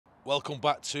Welcome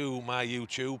back to my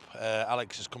YouTube.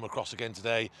 Alex has come across again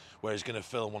today where he's going to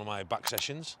film one of my back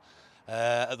sessions.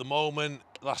 At the moment,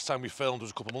 last time we filmed was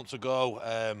a couple of months ago.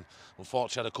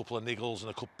 Unfortunately, I had a couple of niggles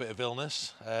and a bit of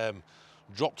illness.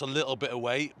 Dropped a little bit of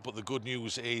weight, but the good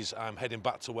news is I'm heading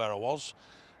back to where I was.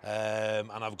 And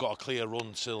I've got a clear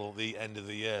run till the end of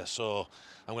the year. So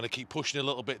I'm going to keep pushing a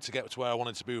little bit to get to where I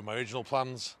wanted to be with my original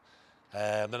plans.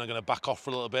 Then I'm going to back off for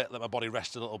a little bit, let my body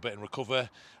rest a little bit and recover,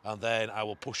 and then I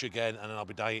will push again, and then I'll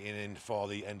be dieting in for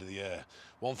the end of the year.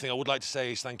 One thing I would like to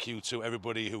say is thank you to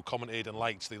everybody who commented and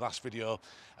liked the last video,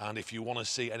 and if you want to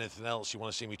see anything else, you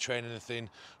want to see me train anything,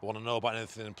 or want to know about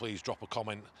anything, please drop a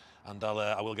comment, and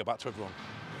I will get back to everyone.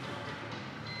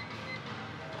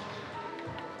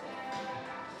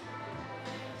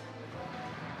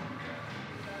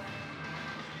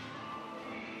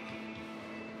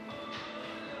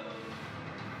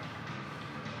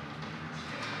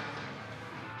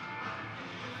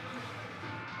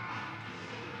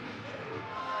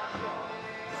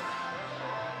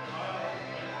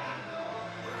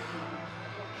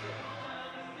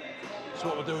 So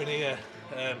what we're doing here,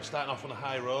 starting off on a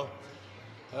high row.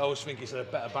 I always think it's a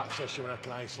better back session when I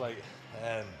can isolate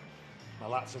my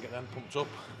lats and get them pumped up.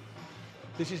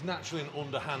 This is naturally an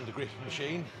underhand grip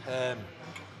machine.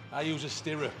 I use a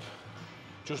stirrup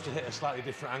just to hit a slightly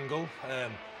different angle.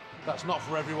 That's not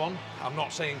for everyone. I'm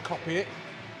not saying copy it.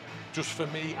 Just for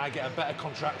me, I get a better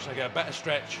contraction, I get a better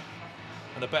stretch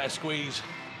and a better squeeze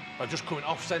by just coming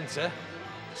off centre,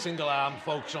 single arm,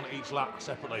 focus on each lat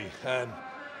separately.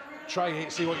 Try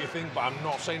it, see what you think, but I'm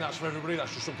not saying that's for everybody,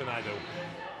 that's just something I do.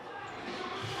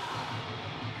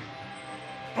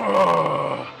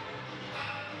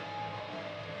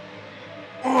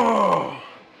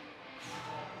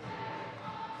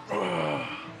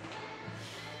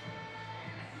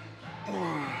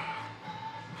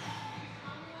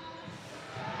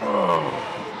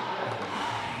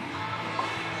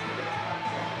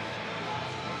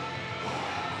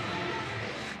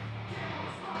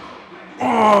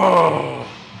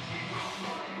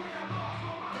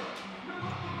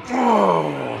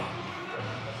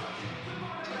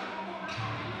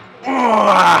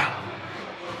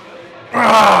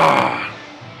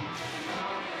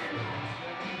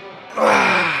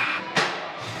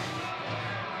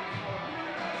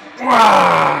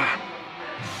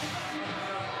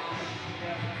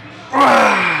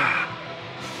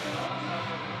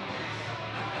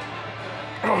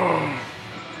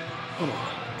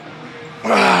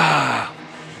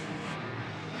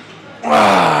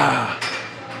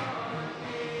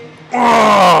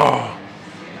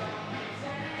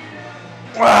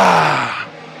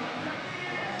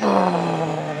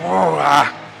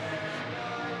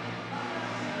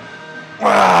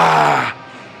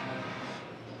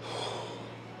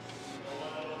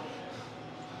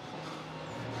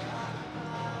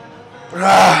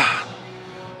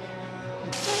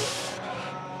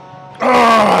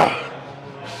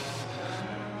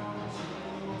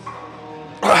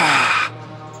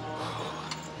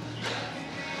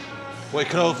 What you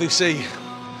can hopefully see,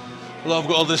 well, I've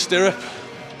got all the stirrup,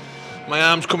 my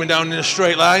arms coming down in a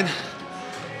straight line,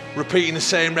 repeating the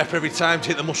same rep every time to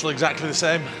hit the muscle exactly the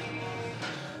same.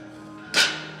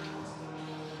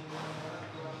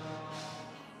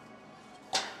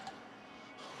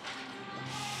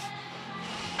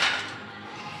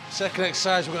 Second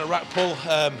exercise, we're going to rack pull,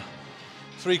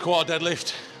 3/4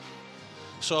 deadlift.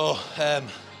 So a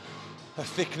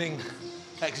thickening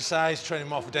exercise, training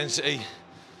more for density.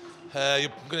 You're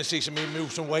going to see me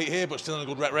move some weight here, but still in a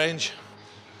good rep range.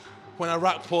 When I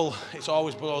rack pull, it's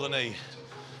always below the knee.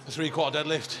 The 3/4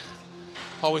 deadlift,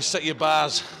 always set your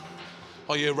bars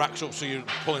or your racks up so you're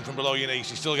pulling from below your knee, so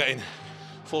you're still getting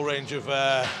full range of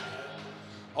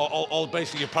all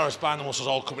basically your paraspinal muscles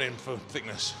all coming in for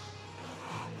thickness.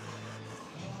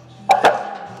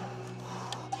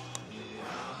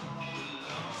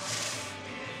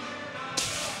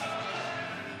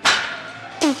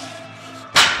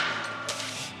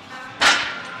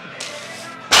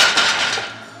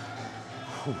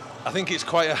 I think it's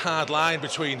quite a hard line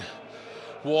between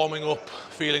warming up,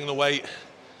 feeling the weight,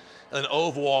 and then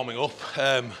over-warming up.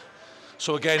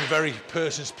 So again, very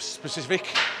person specific.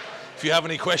 If you have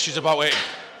any questions about it,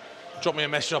 drop me a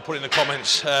message, I'll put it in the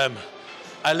comments.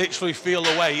 I literally feel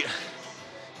the weight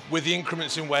with the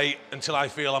increments in weight until I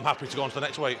feel I'm happy to go on to the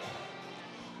next weight.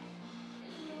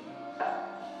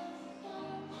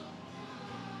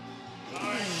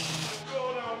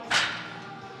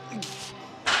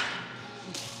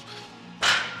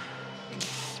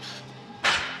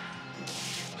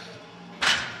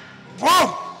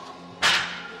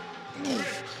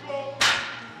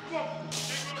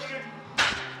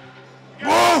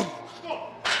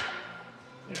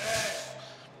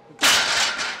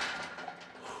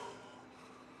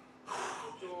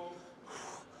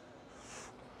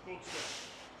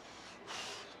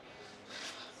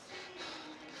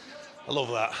 I love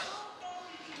that.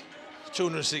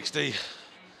 260, I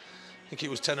think it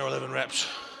was 10 or 11 reps.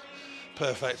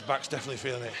 Perfect, back's definitely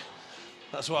feeling it.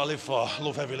 That's what I live for, I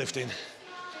love heavy lifting.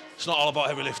 It's not all about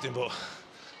heavy lifting, but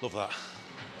love that.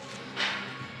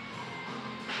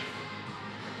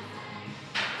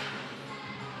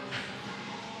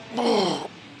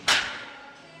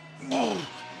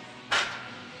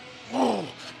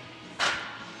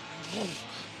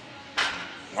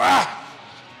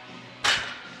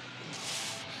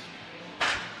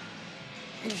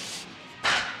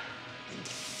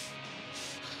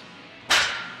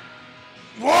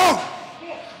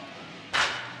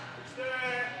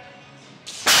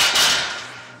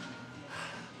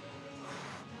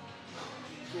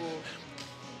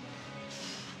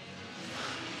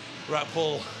 Rack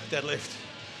pull, deadlift,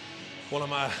 one of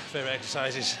my favourite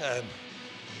exercises.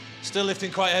 Still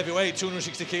lifting quite heavy weight,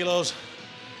 260 kilos,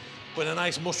 but in a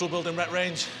nice muscle building rep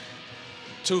range.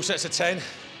 2 sets of 10.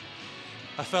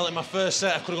 I felt in my first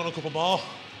set I could have gone a couple more,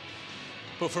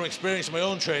 but from experience in my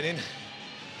own training,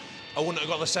 I wouldn't have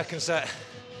got the second set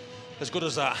as good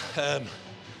as that.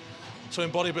 So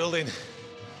in bodybuilding,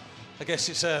 I guess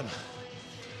it's a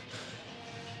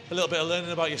little bit of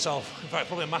learning about yourself. In fact,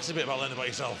 probably a massive bit about learning about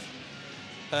yourself.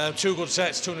 2 good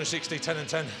sets, 260, 10 and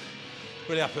 10.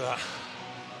 Really happy with that.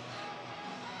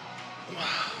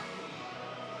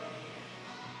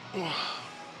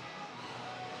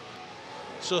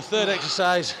 So third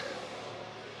exercise,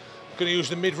 I'm going to use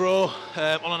the mid row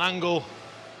on an angle,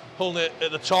 holding it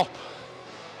at the top,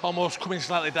 almost coming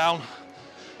slightly down.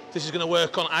 This is going to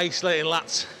work on isolating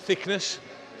lats thickness.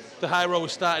 The high row we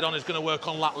started on is going to work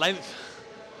on lat length.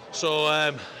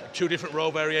 So 2 different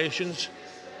row variations,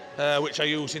 which I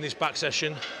use in this back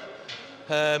session.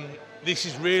 This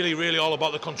is really all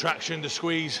about the contraction, the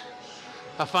squeeze.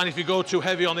 I find if you go too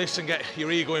heavy on this and get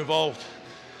your ego involved,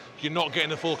 you're not getting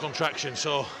the full contraction.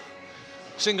 So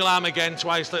single arm again to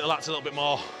isolate the lats a little bit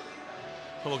more,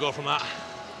 and we'll go from that.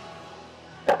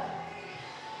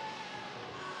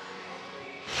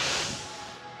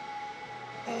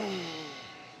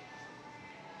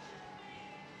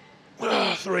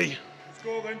 Three. Let's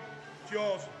go then. It's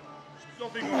yours.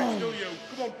 Stop being it's still you.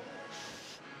 Come on.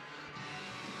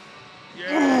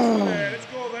 Yeah, it's there. Let's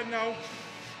go then now.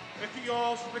 Make it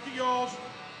yours. Make it yours.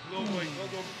 Lovely. Well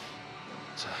done.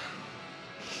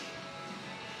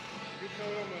 Keep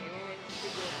going on, man. All right.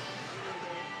 Keep going.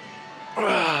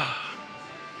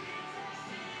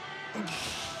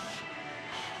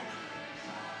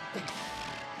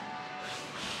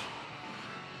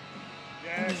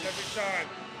 Yes, every time.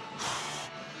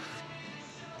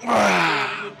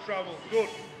 Good travel. Good.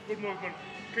 Good movement.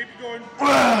 Keep it going.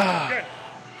 Again.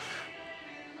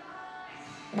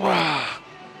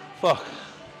 Fuck.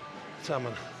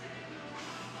 Salmon.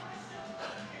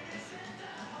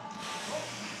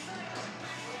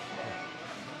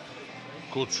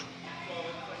 Good.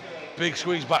 Big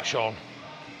squeeze back, Sean.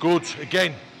 Good.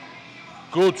 Again.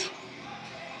 Good.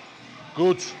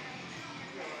 Good.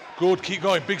 Good. Keep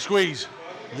going. Big squeeze.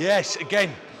 Yes.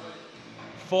 Again.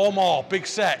 4 more. Big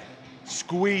set.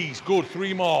 Squeeze. Good.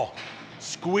 3 more.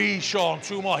 Squeeze, Sean.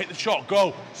 2 more. Hit the shot.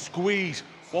 Go. Squeeze.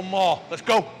 1 more. Let's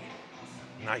go.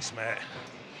 Nice, mate.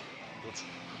 Good.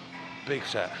 Big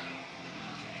set.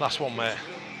 Last one, mate.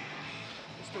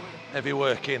 Heavy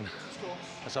work in.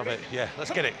 Let's have it. Yeah, let's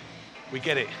get it. We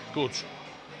get it. Good.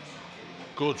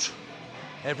 Good.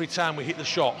 Every time we hit the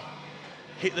shot,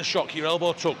 keep your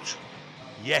elbow tucked.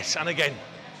 Yes, and again.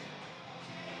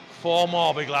 4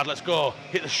 more, big lad. Let's go.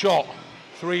 Hit the shot.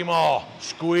 3 more.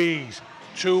 Squeeze.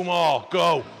 2 more.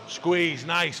 Go. Squeeze.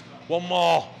 Nice. 1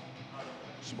 more.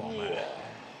 Spot, mate.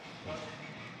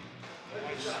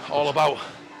 All about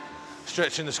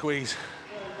stretching the squeeze,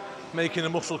 making the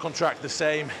muscle contract the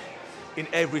same in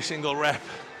every single rep.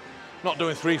 Not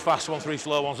doing 3 fast ones, 3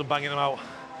 slow ones and banging them out.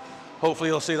 Hopefully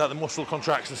you'll see that the muscle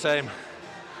contracts the same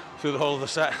through the whole of the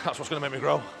set. That's what's going to make me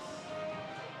grow.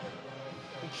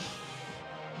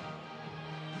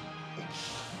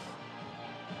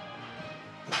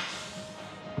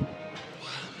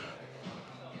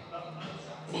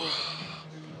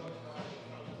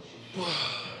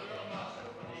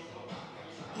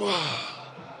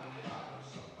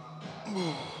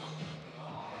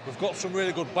 We've got some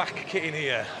really good back kit in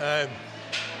here.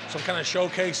 So I'm kind of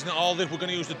showcasing it all. We're going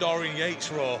to use the Dorian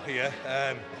Yates row here.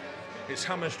 Its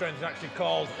hammer strength is actually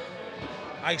called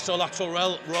isolateral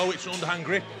row. It's an underhand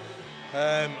grip.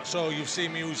 So you've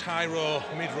seen me use high row,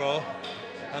 mid row,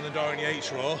 and the Dorian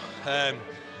Yates row.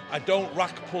 I don't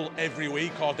rack pull every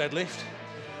week or deadlift.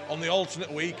 On the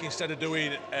alternate week, instead of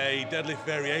doing a deadlift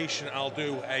variation, I'll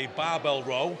do a barbell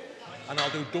row and I'll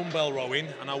do dumbbell rowing,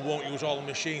 and I won't use all the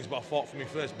machines, but I thought for my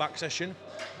first back session,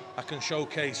 I can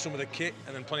showcase some of the kit,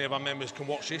 and then plenty of our members can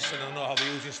watch this and they'll know how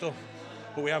they're using stuff.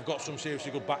 But we have got some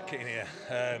seriously good back kit in here,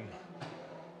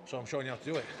 so I'm showing you how to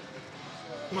do it.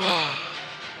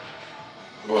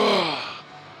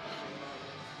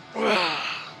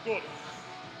 Good.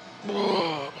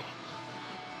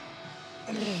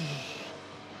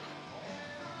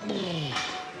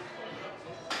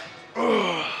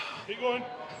 Keep going.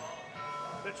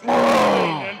 Let's go.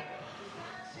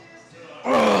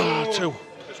 Then. 2.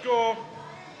 Let's go.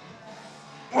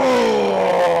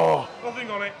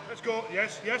 Nothing on it. Let's go.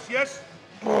 Yes, yes, yes.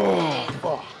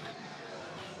 Fuck.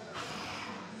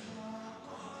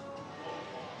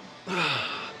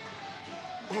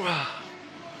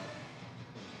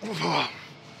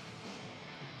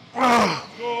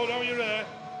 Go, now you're there.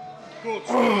 Good,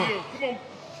 still you. Come on.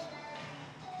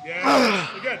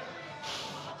 Yeah, again.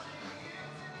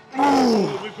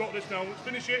 Oh, we've got this now. Let's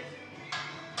finish it.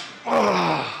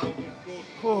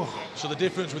 Good. So the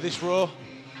difference with this row,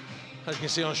 as you can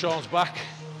see on Sean's back,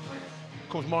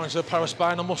 comes more into the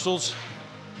paraspinal muscles.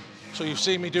 So you've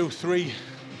seen me do three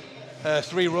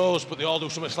rows, but they all do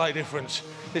something slightly different.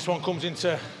 This one comes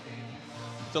into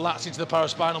the lats, into the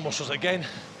paraspinal muscles. Again,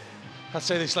 I'd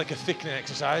say this is like a thickening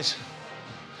exercise.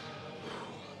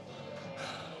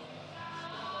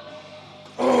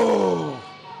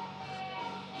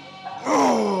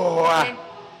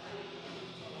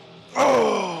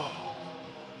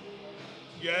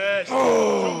 Yes. Two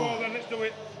more then, let's do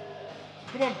it.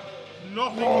 Come on.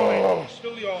 Nothing on it. It's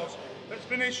still yours. Let's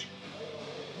finish.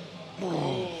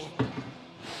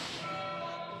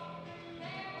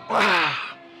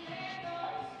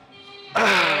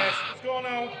 Yes, let's go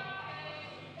now.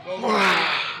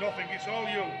 Nothing, it's all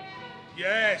you.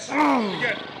 Yes.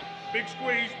 Again. Big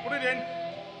squeeze. Put it in.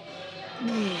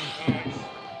 Nice.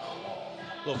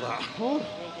 Love that.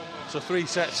 So 3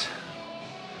 sets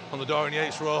on the Dorian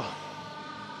Yates row.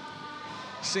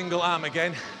 Single arm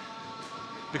again,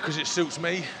 because it suits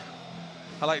me.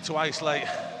 I like to isolate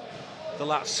the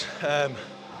lats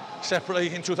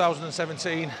separately. In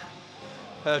 2017,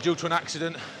 due to an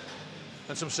accident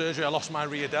and some surgery, I lost my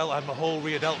rear delt. I had my whole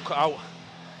rear delt cut out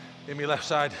in my left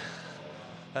side.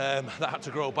 That had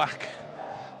to grow back.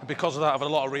 And because of that, I've had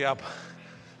a lot of rehab.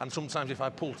 And sometimes if I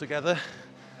pull together,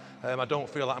 I don't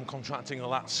feel like I'm contracting the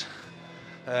lats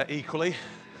equally.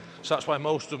 So that's why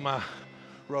most of my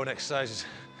rowing exercises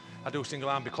I do single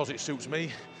arm, because it suits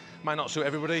me. Might not suit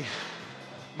everybody,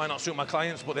 might not suit my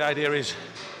clients, but the idea is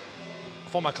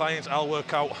for my clients, I'll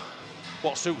work out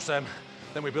what suits them,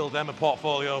 then we build them a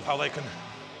portfolio of how they can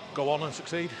go on and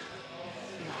succeed.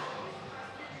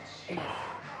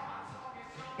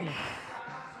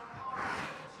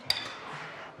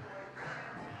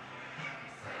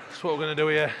 That's what we're going to do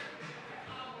here.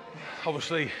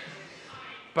 Obviously,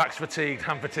 back's fatigued,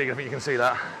 hand fatigued, I think you can see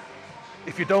that.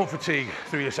 If you don't fatigue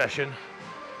through your session,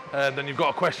 then you've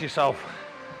got to question yourself,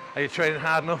 are you training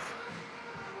hard enough?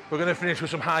 We're going to finish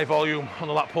with some high volume on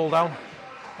the lat pull down.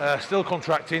 Still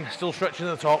contracting, still stretching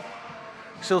at the top,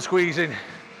 still squeezing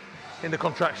in the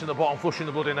contraction at the bottom, flushing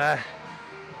the blood in there.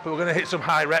 But we're going to hit some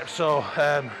high reps, so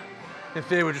in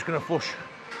theory we're just going to flush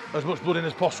as much blood in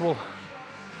as possible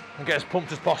and get as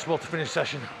pumped as possible to finish the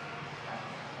session.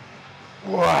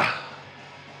 Whoa.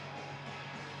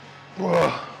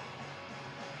 Whoa.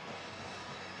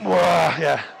 Whoa,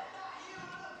 yeah.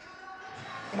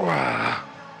 Whoa.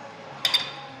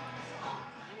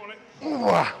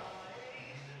 Whoa.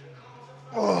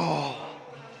 Oh.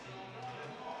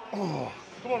 Oh.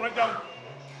 Come on, right down.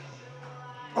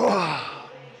 Oh.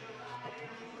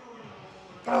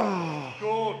 Oh.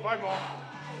 Good, 5 more.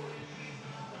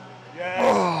 Yes.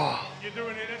 Oh. You're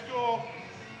doing it, let's go.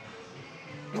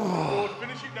 Good,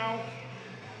 finish it now.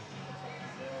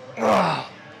 Oh.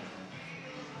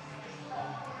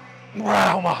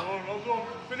 Wow, ma. Oh, well done.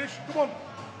 Finish, come on.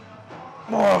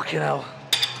 Fucking hell.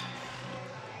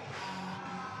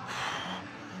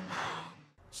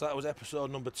 So that was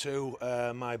episode number 2,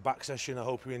 my back session. I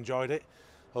hope you enjoyed it.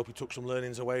 Hope you took some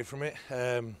learnings away from it.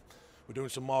 We're doing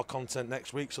some more content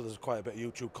next week, so there's quite a bit of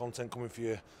YouTube content coming for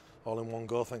you all in one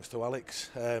go, thanks to Alex.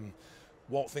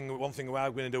 One thing we're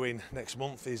going to do in next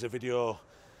month is a video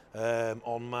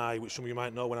on which some of you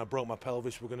might know, when I broke my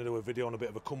pelvis. We're going to do a video on a bit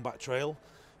of a comeback trail.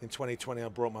 In 2020 I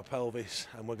broke my pelvis,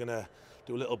 and we're going to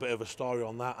do a little bit of a story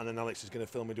on that, and then Alex is going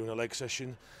to film me doing a leg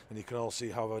session, and you can all see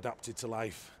how I've adapted to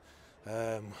life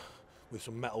with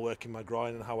some metal work in my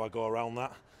groin and how I go around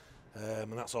that.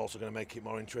 And that's also going to make it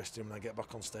more interesting when I get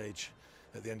back on stage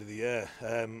at the end of the year.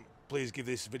 Please give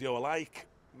this video a like,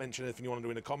 mention anything you want to do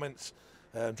in the comments,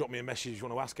 drop me a message if you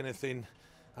want to ask anything,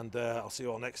 and I'll see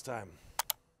you all next time.